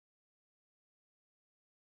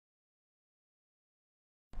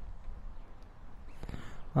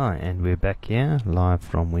Hi, and we're back here live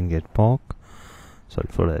from Wingate Park. Sorry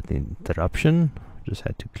for that interruption. Just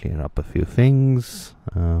had to clear up a few things.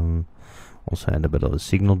 Also had a bit of a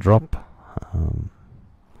signal drop.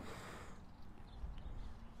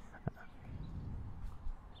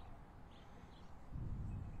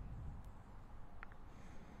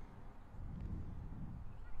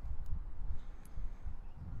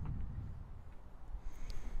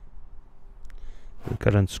 The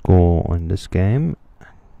current score on this game,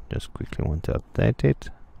 just quickly want to update it,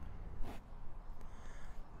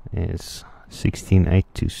 is 16-8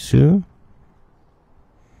 to Sue.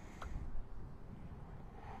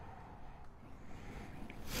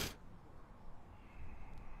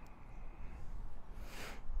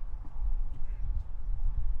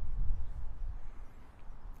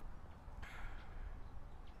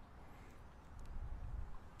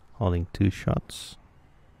 Holding 2 shots.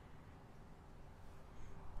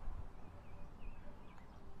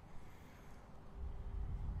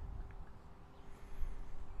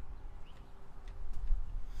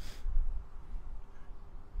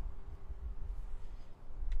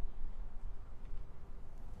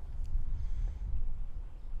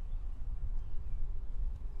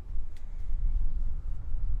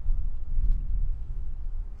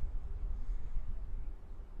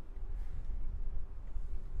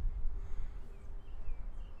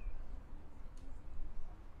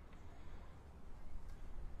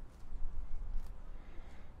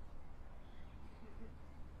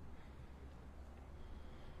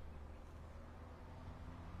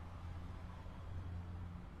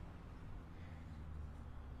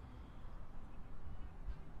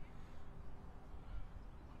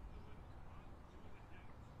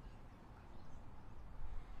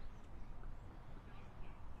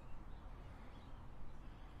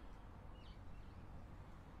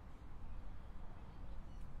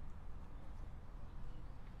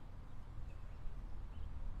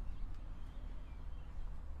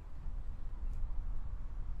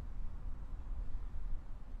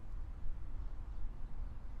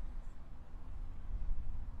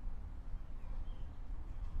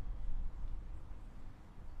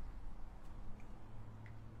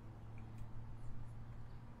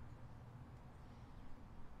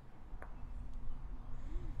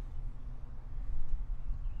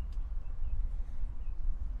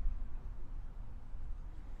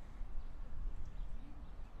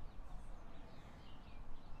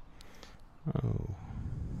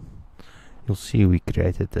 You'll see we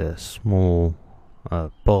created a small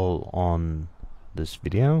poll on this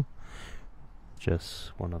video.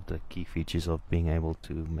 Just one of the key features of being able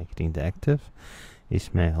to make it interactive.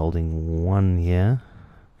 Esme holding 1 here.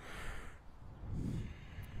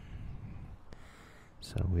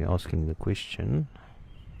 So we're asking the question,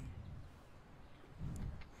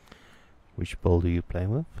 which ball do you play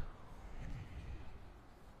with?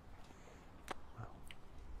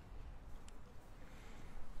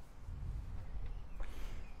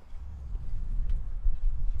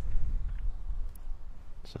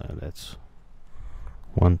 So that's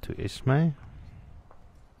 1 to Esme.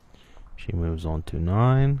 She moves on to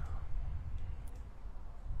 9.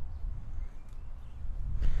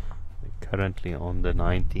 We're currently on the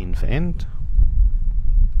 19th end.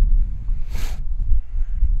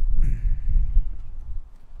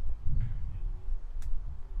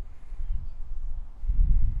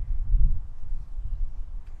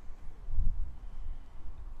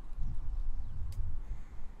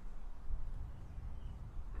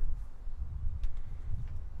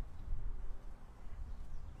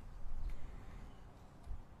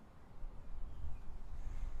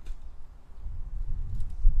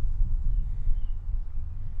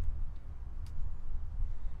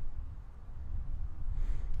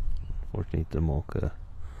 Unfortunately, the marker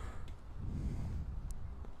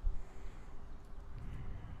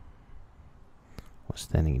was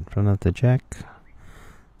standing in front of the jack.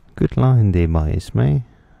 Good line there by Esme.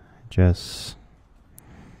 Just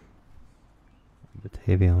a bit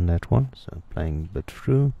heavy on that one, so playing a bit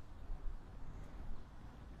through.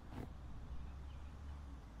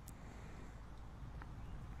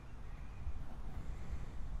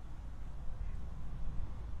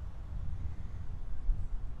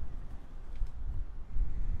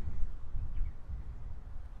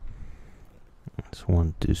 That's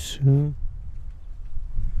 1 to Sue.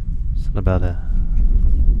 Still about a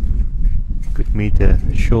good meter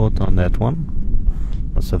short on that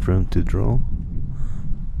one. Lots of room to draw.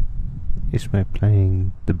 Esme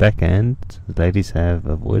playing the backhand. The ladies have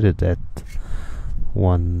avoided that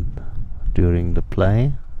one during the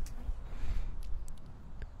play.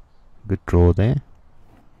 Good good draw there.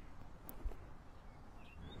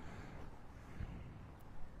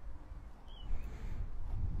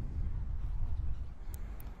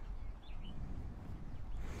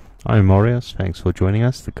 Hi Marius, thanks for joining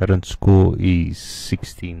us. The current score is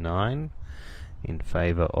 69 in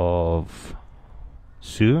favor of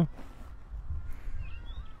Sue.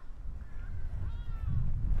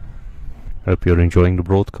 Hope you're enjoying the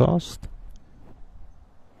broadcast.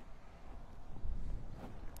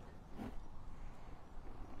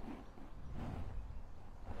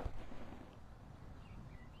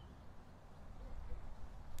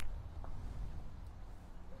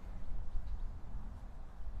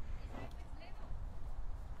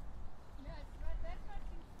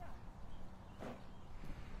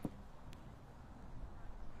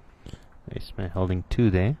 Esme holding 2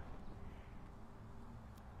 there.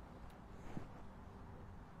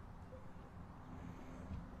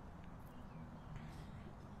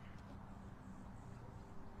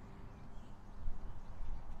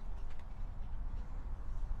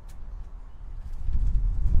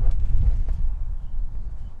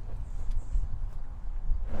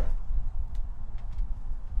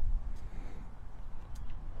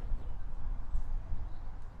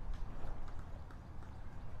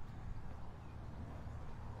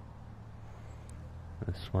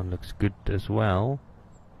 This one looks good as well.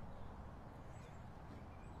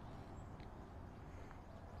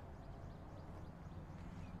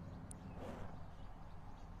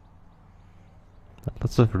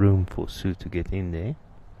 Lots of room for Sue to get in there.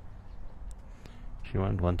 She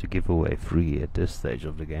won't want to give away free at this stage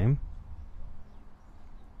of the game.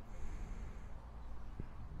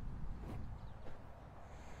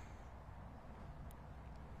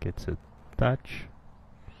 Gets a touch.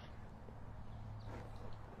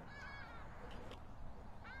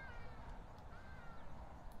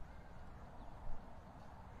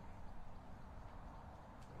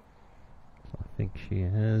 I think she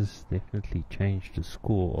has definitely changed the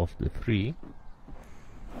score of the 3.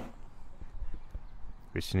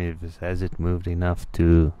 Question is, has it moved enough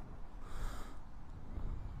to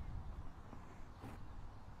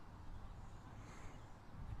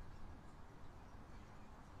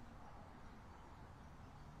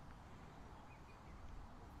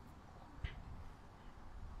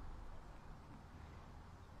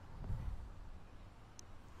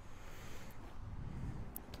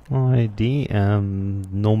ID?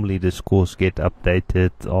 Normally the scores get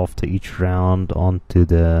updated after each round onto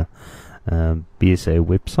the BSA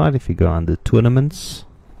website if you go under tournaments,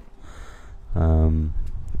 and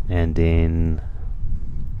then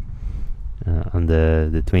under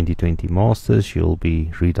the 2020 Masters you'll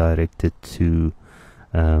be redirected to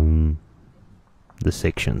the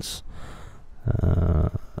sections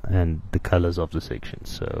and the colors of the sections,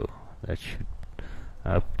 so that should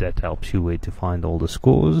that helps you where to find all the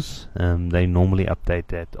scores. They normally update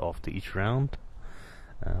that after each round,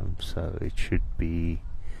 so it should be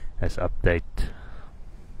as update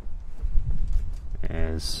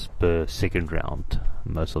as per second round.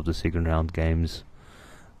 Most of the second round games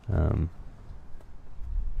are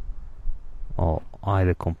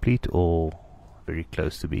either complete or very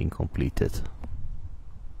close to being completed.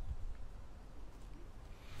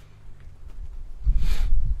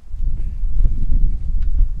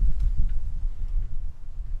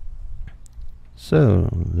 So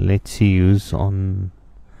let's see who's on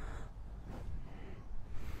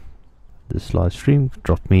this live stream.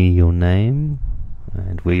 Drop me your name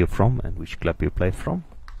and where you're from and which club you play from.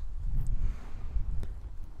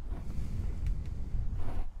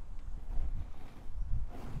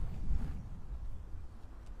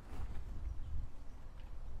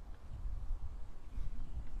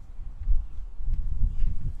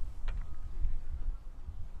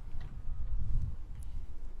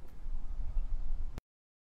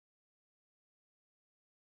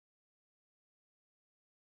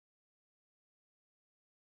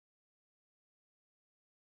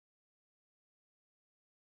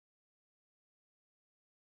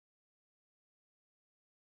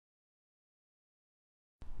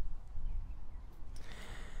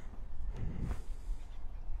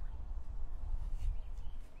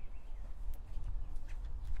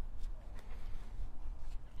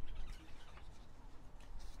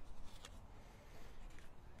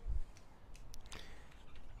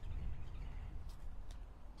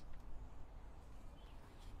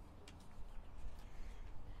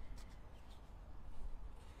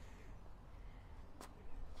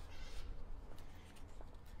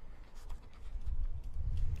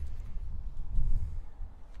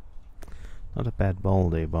 Not a bad bowl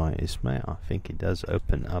there by Esme. I think it does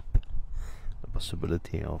open up the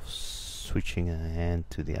possibility of switching a hand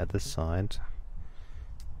to the other side.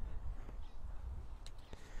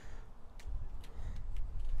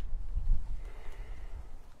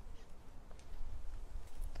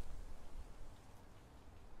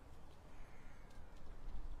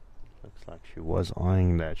 Looks like she was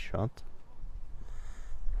eyeing that shot,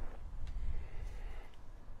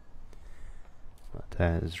 but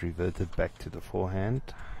has reverted back to the forehand.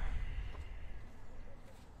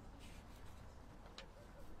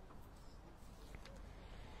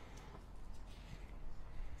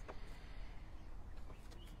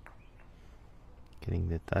 Getting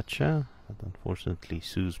the toucher, but unfortunately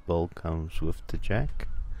Sue's ball comes with the jack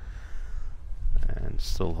and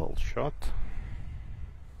still holds shot.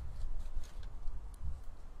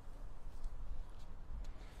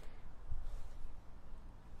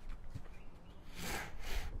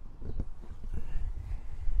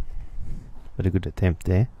 But a good attempt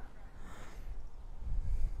there.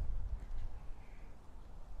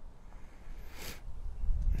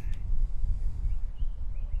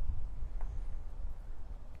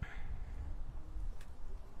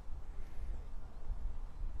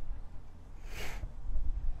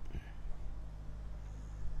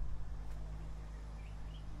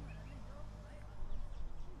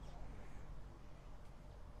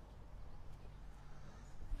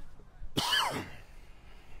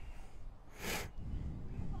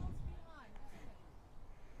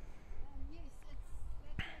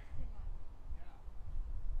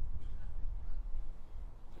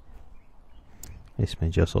 Esme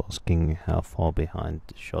just asking how far behind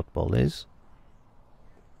the shot ball is.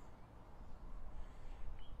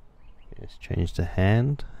 Let's change the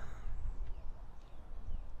hand.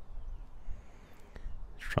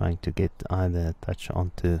 Trying to get either touch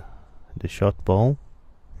onto the shot ball.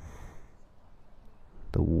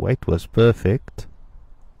 The weight was perfect.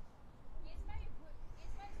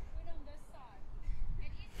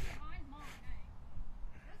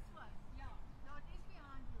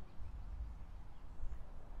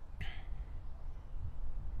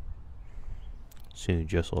 So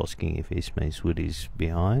just asking if Esme's wood is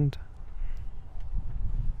behind.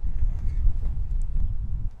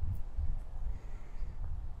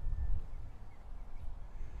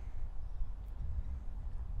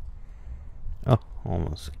 Oh,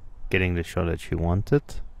 almost getting the shot that she wanted.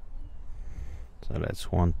 So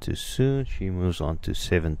that's 1 to Sue. She moves on to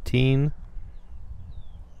 17.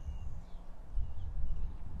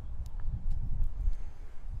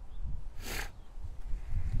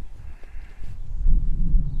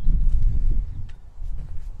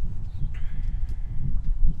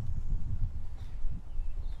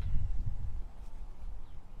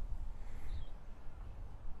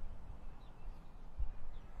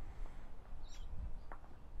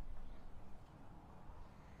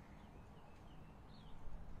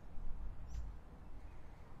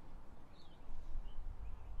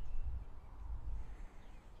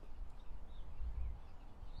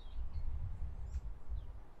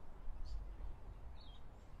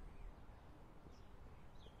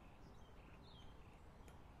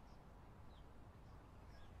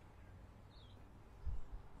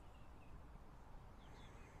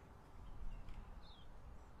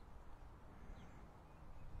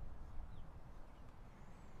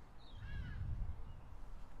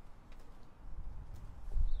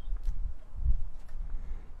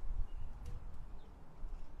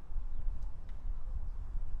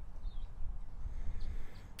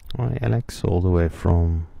 Hi Alex, all the way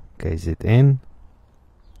from KZN.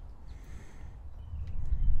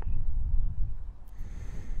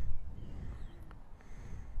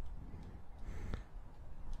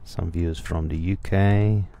 Some viewers from the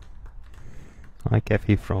UK. Hi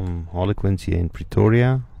Kathy from Harlequins here in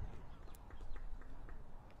Pretoria.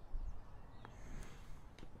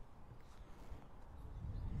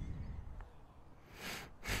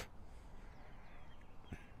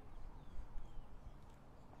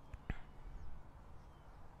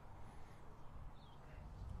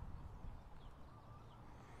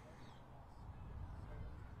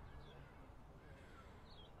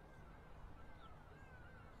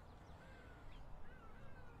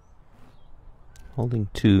 Holding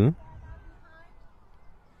 2.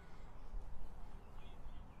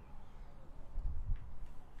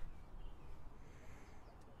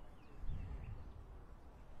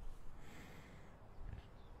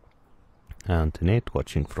 Antoinette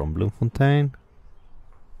watching from Bloemfontein.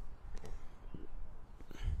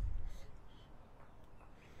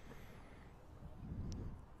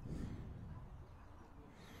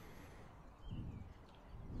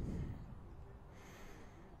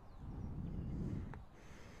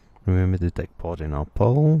 Remember to take part in our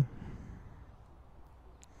poll.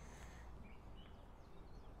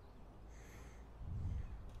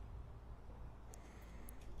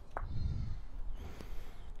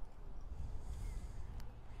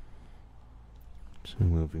 So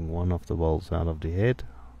moving one of the balls out of the head.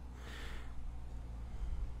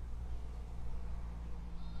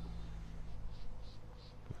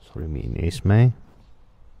 Sorry, me and Esme.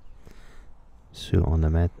 Sue on the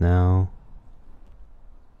mat now.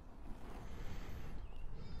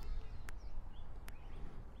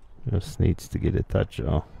 Just needs to get a touch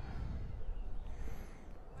off.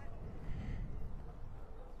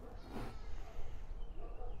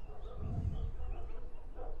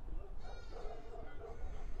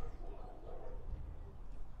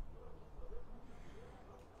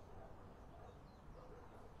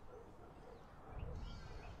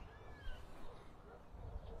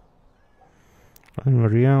 Hi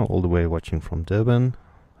Maria, all the way watching from Durban.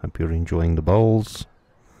 Hope you're enjoying the bowls.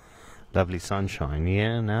 Lovely sunshine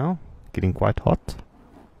here now, getting quite hot.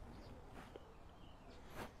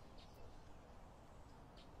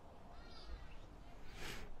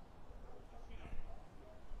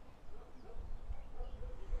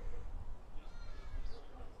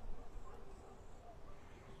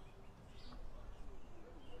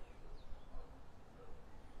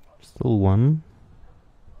 Still one.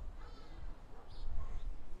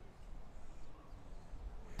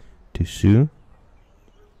 To Sue.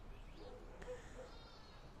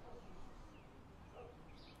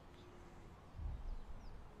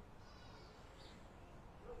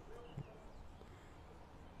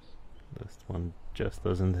 This one just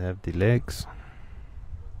doesn't have the legs.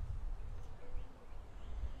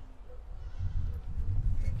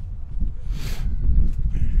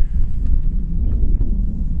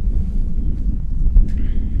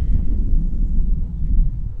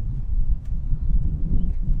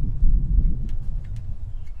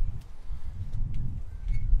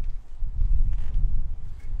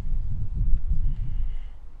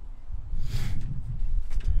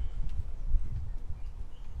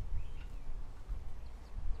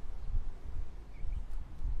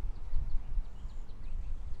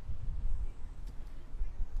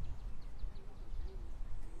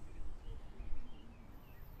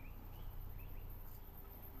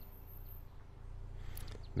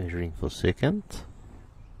 Measuring for second.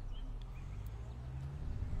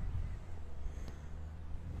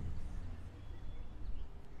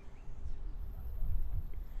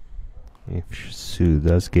 If Sue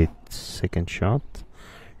does get second shot,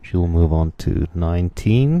 she'll move on to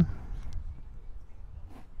 19.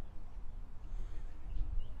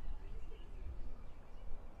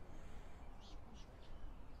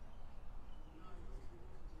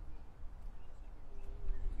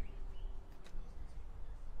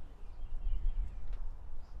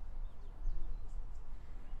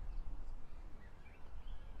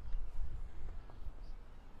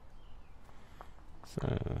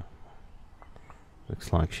 So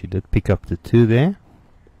looks like she did pick up the 2 there.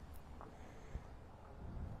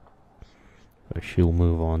 So she'll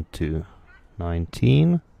move on to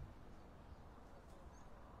 19.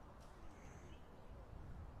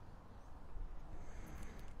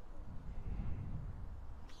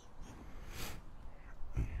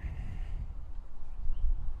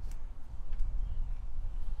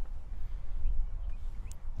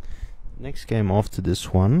 Next game after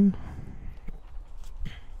this one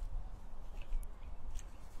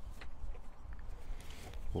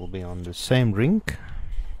will be on the same rink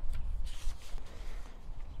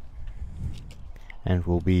and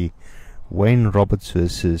will be Wayne Roberts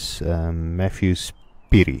versus Matthew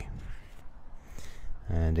Spiri.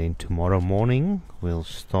 And then tomorrow morning we'll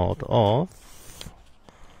start off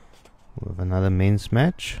with another men's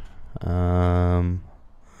match.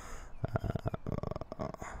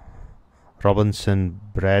 Robinson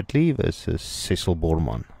Bradley versus Cecil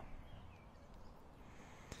Borman.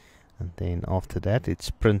 And then after that it's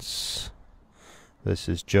Prince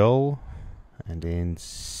versus Joel, and then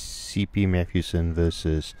CP Matthewson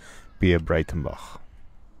versus Pierre Breitenbach.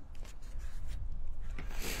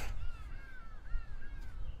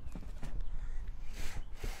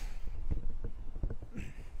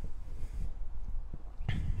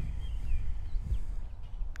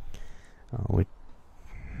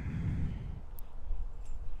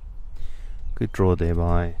 Good draw there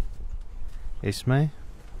by Esme.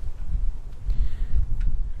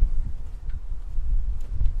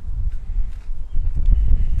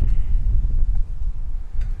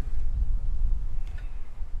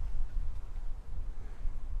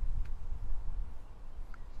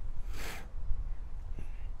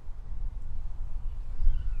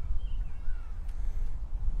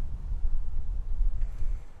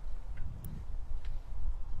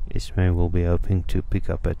 Esme will be hoping to pick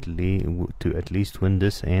up at least win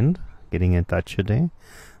this end, getting a touch a day,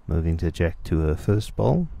 moving to Jack to her first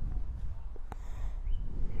bowl.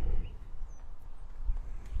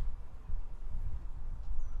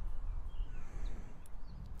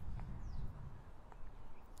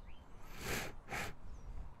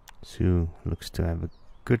 Sue looks to have a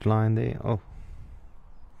good line there. Oh,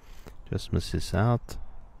 just misses out.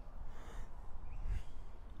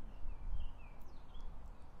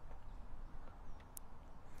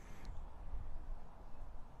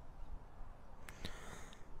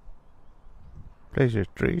 Pleasure,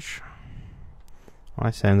 Trish.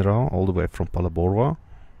 Hi, Sandra, all the way from Palaborwa.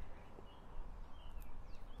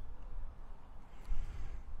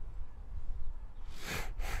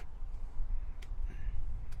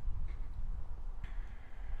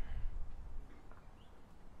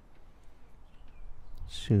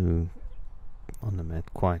 Sue on the mat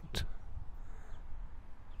quite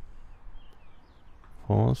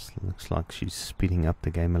fast. Looks like she's speeding up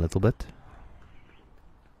the game a little bit.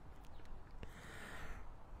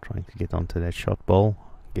 Trying to get onto that shot ball.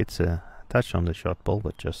 Gets a touch on the shot ball,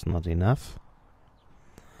 but just not enough.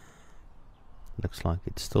 Looks like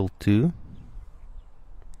it's still 2.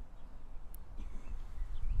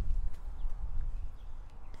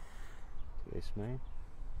 Esme.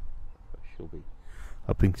 She'll be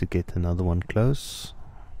hoping to get another one close.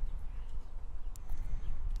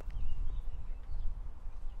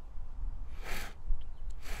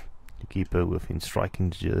 To keep her within striking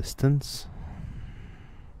distance.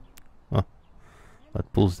 Oh,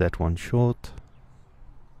 but pulls that one short.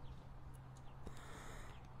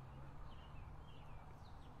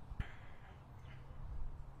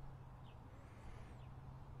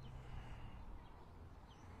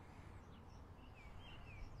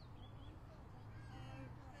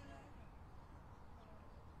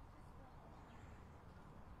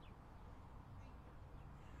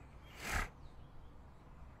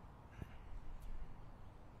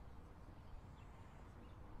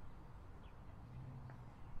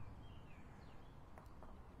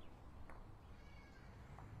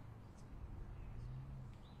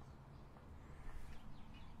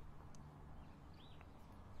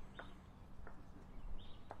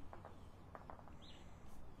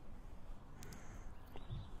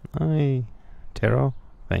 Hi, Taro.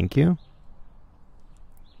 Thank you.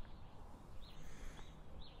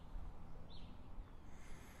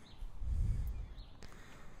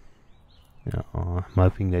 I'm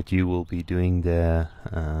hoping that you will be doing the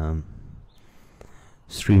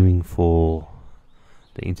streaming for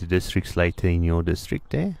the inter-districts later in your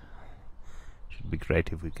district there. Should be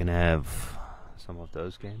great if we can have some of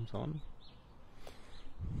those games on.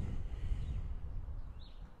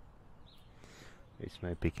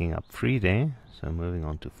 Esme picking up 3 there, so moving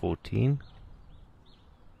on to 14.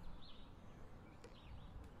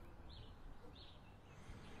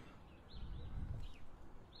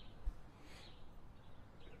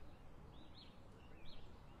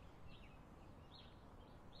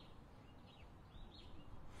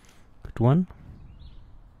 Good one.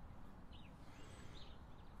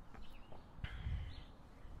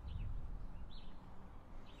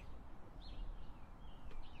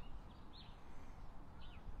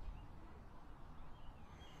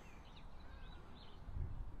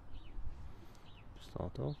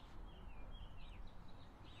 Start off.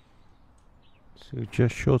 So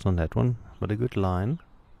just short on that one, but a good line.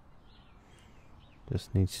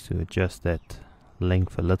 Just needs to adjust that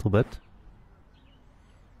length a little bit.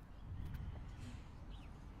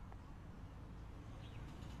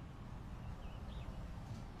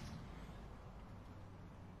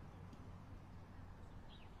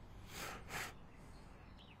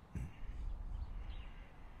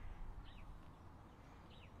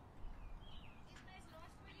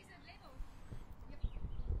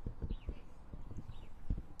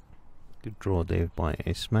 Good draw there by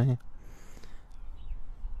Esme.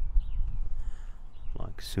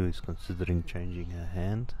 Like Sue is considering changing her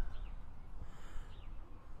hand.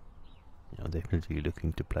 Definitely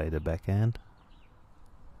looking to play the backhand.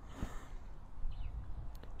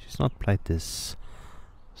 She's not played this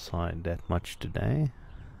side that much today.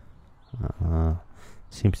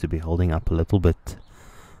 Seems to be holding up a little bit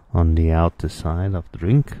on the outer side of the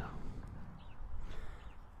rink.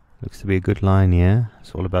 Looks to be a good line here.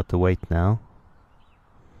 It's all about the weight now.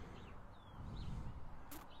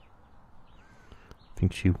 I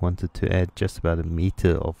think she wanted to add just about a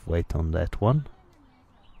meter of weight on that one.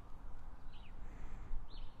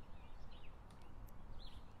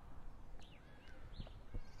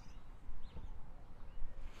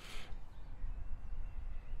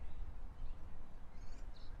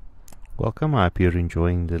 Welcome, I hope you're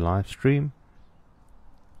enjoying the live stream.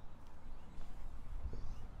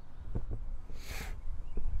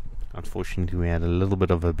 Unfortunately, we had a little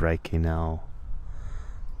bit of a break in our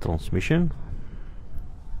transmission.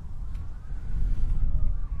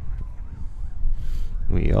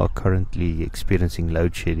 We are currently experiencing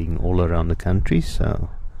load shedding all around the country, so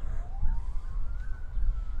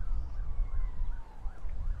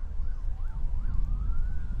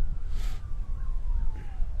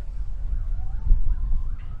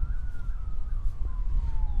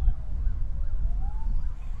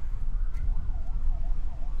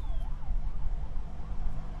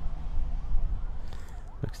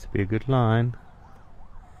be a good line.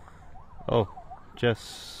 Oh,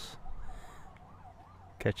 just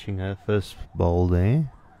catching her first bowl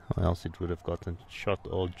there, or else it would have gotten shot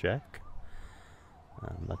or jack.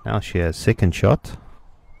 But now she has second shot.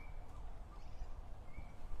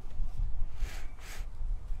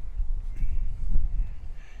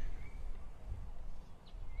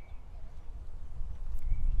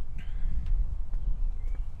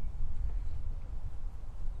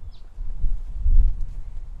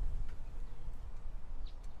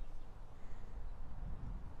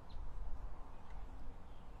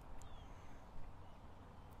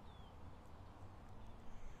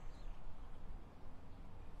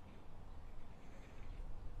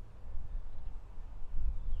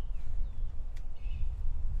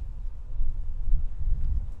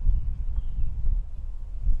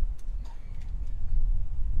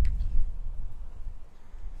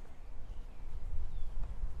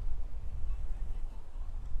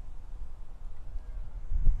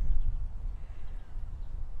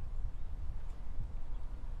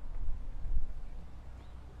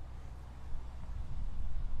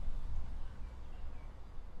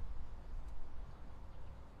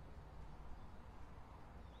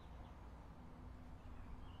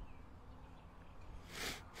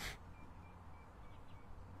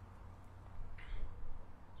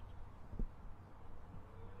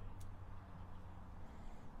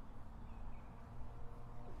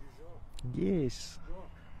 Yes.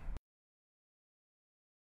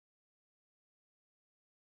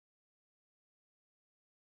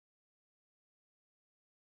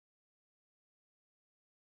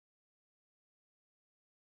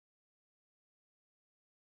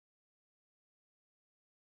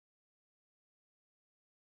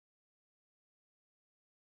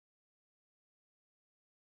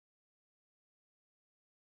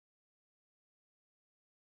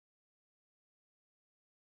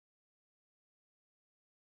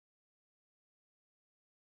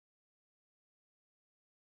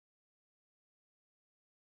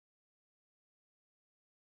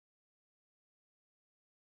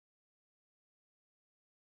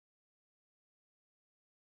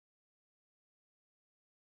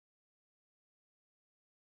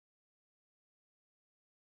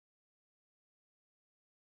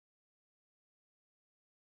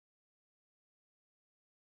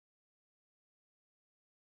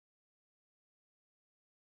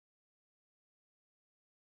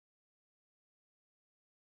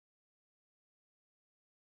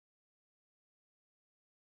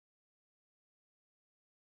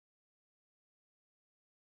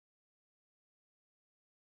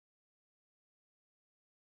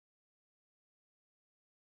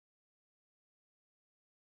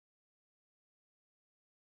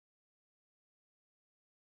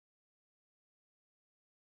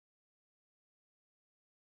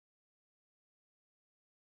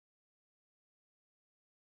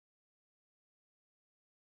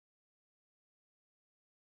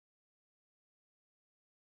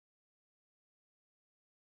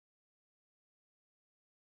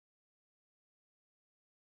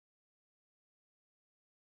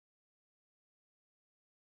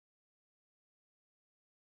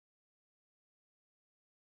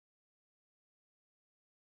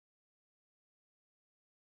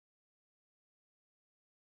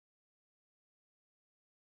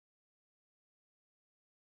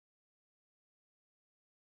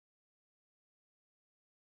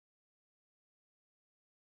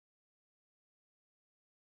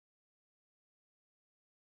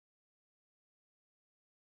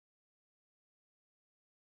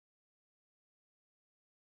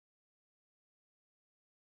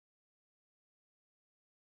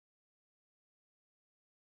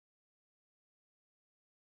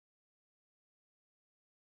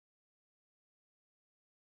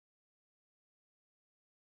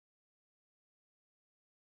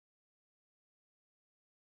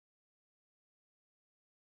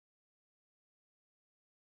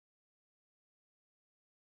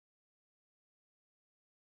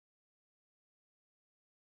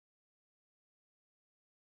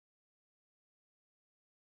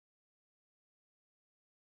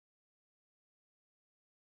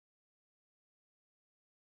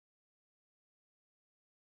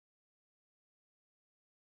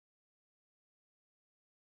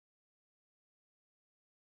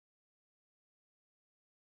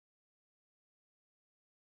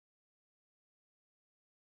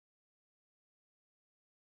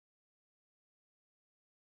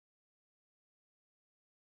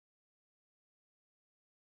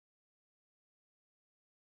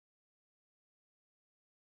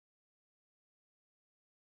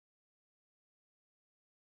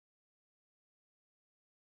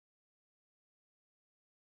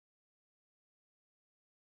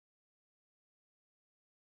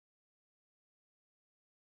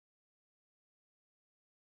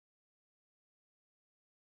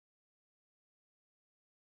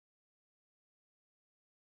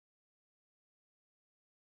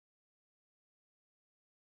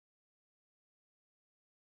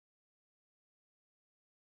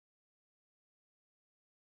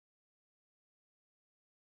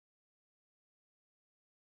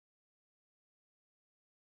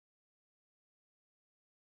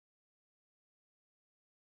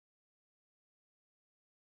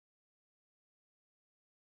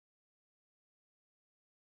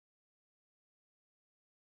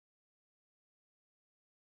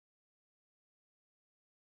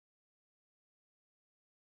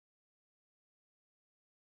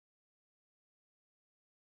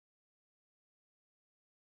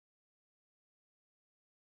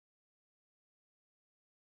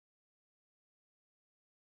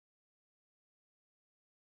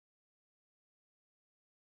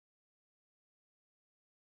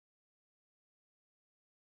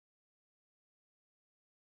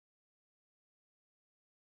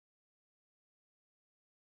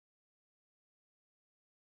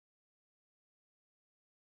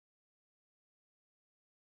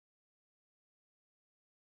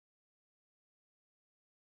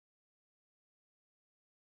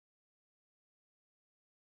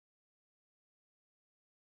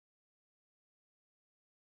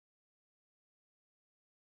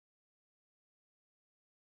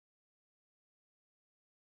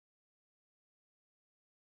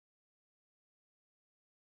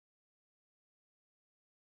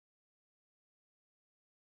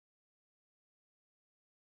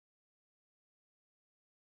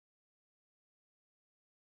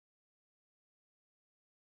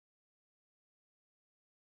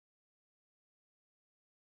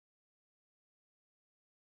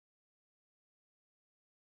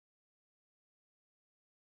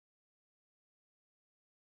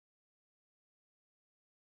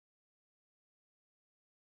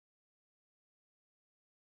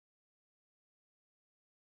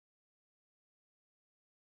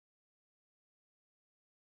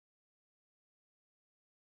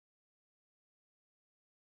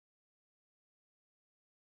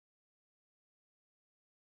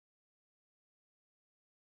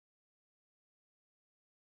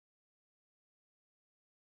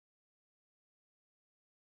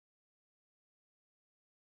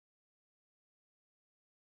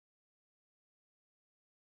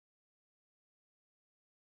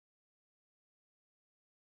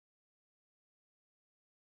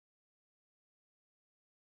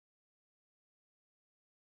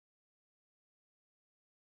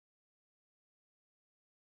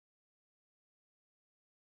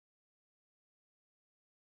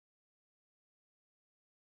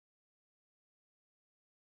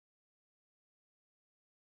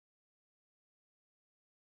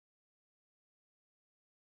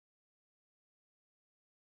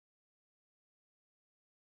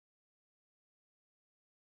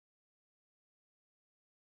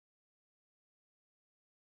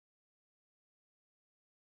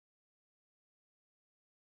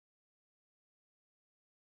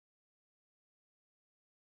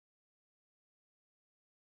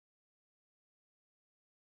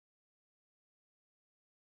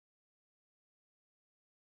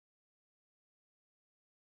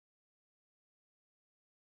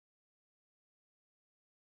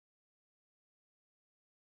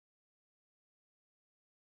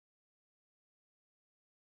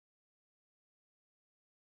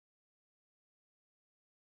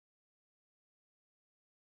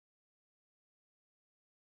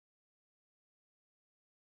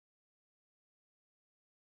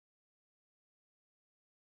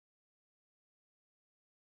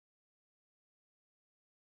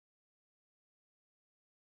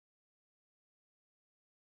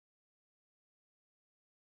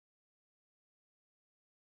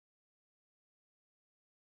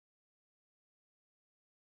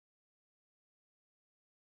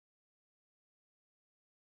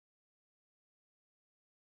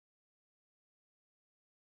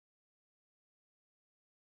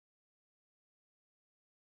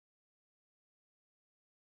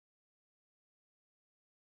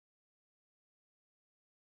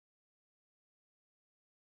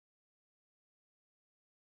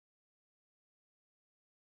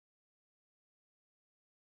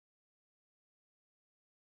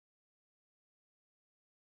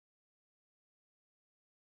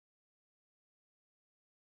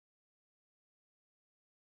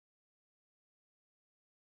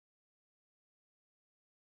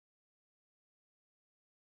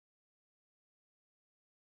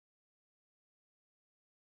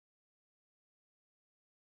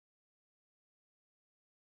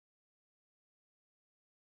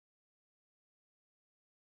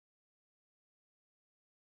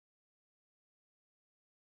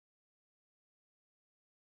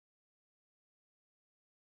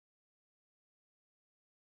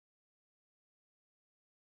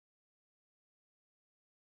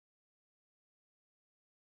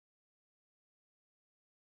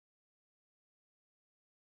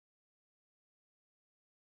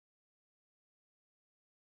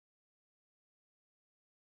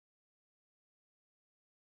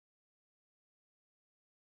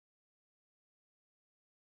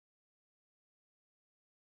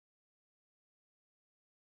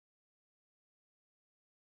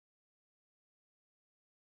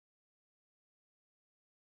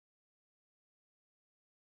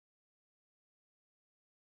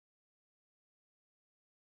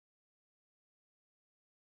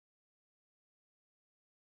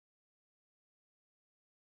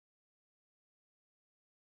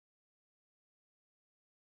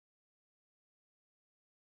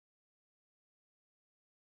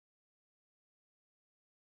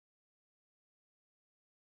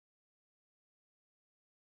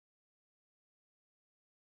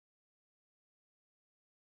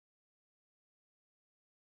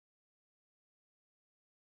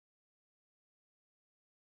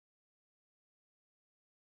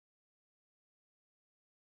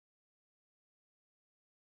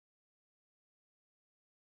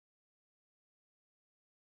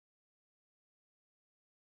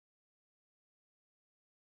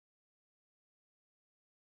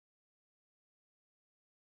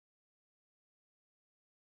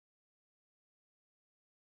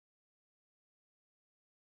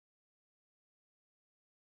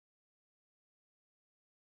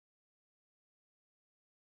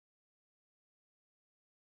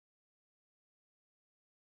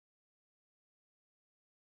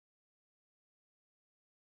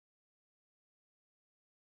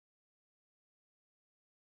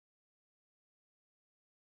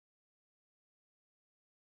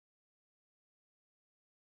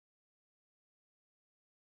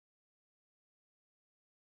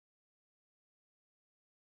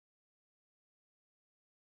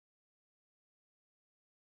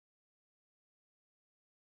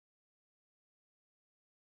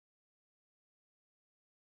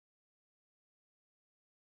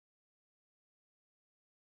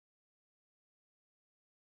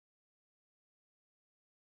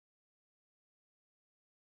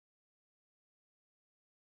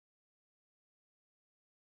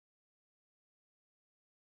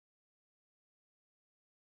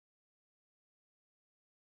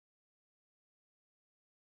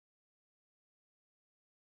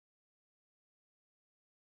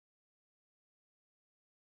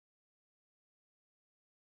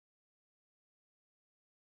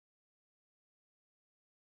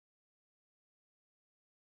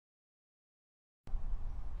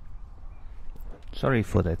 Sorry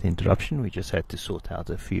for that interruption, we just had to sort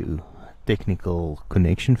out a few technical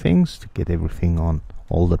connection things to get everything on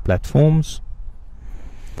all the platforms.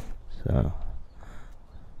 So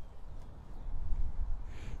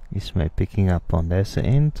Esme picking up on this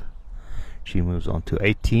end. She moves on to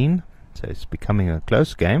 18, so it's becoming a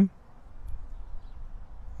close game.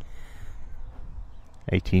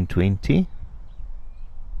 18-20.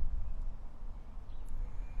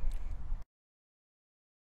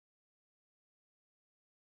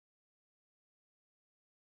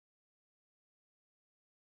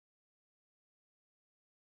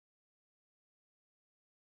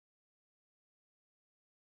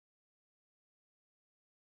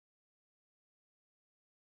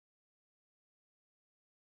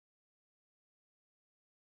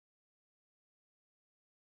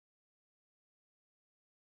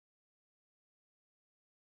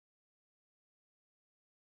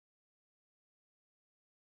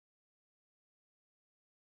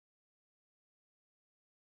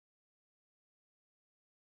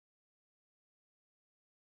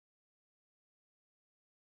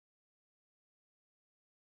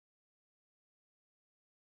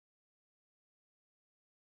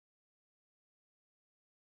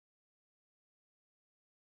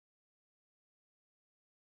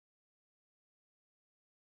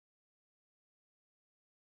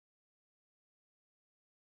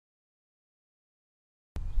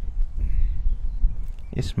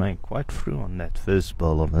 Esme quite through on that first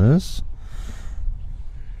ball of hers.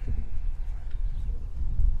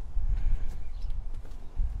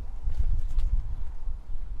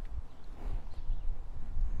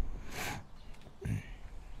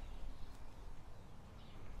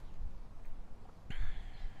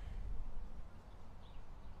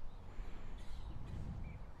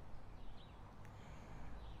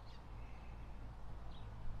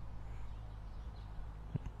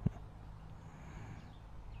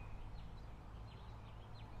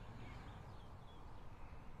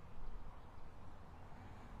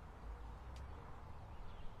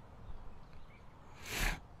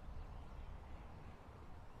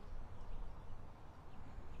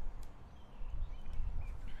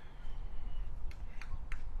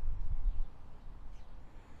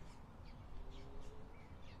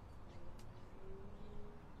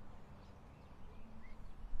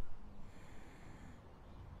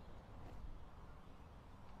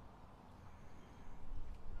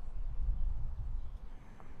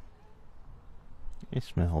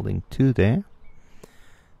 Esme holding 2 there.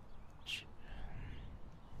 She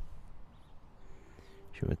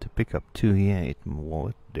were to pick up 2 here, it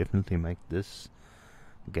would definitely make this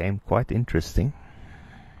game quite interesting.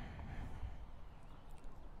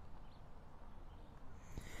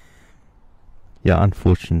 Yeah,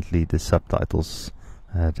 unfortunately the subtitles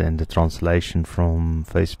and the translation from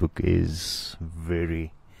Facebook is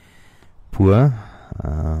very poor,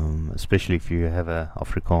 especially if you have a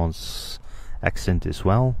Afrikaans accent as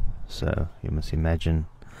well, so you must imagine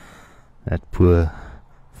that poor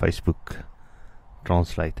Facebook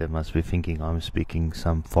translator must be thinking I'm speaking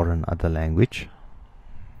some foreign other language.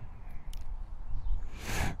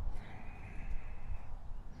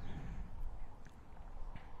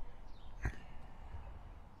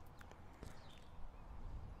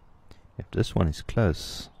 If this one is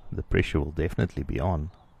close, the pressure will definitely be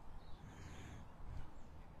on.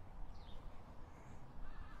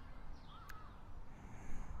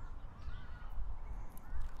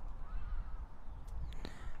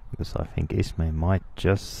 Because I think Esme might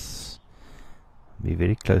just be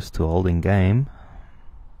very close to holding game.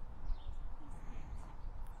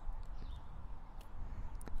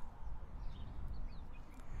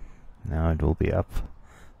 Now it will be up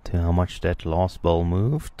to how much that last ball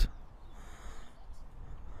moved.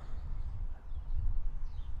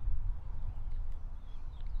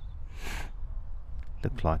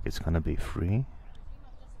 Look like it's going to be free.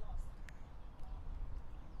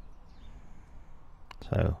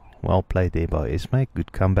 So, well played there by Esme.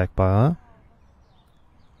 Good comeback by her.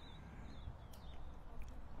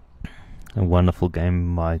 A wonderful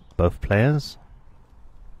game by both players.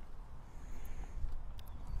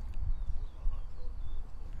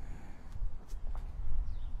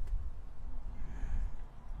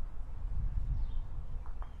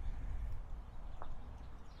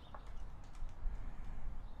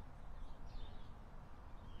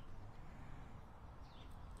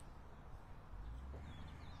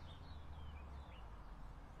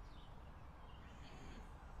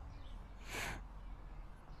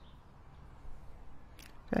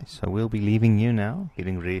 Okay, so we'll be leaving you now,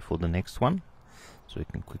 getting ready for the next one, so we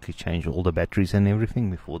can quickly change all the batteries and everything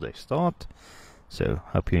before they start. So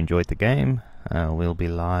hope you enjoyed the game. We'll be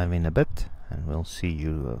live in a bit, and we'll see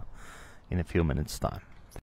you in a few minutes time.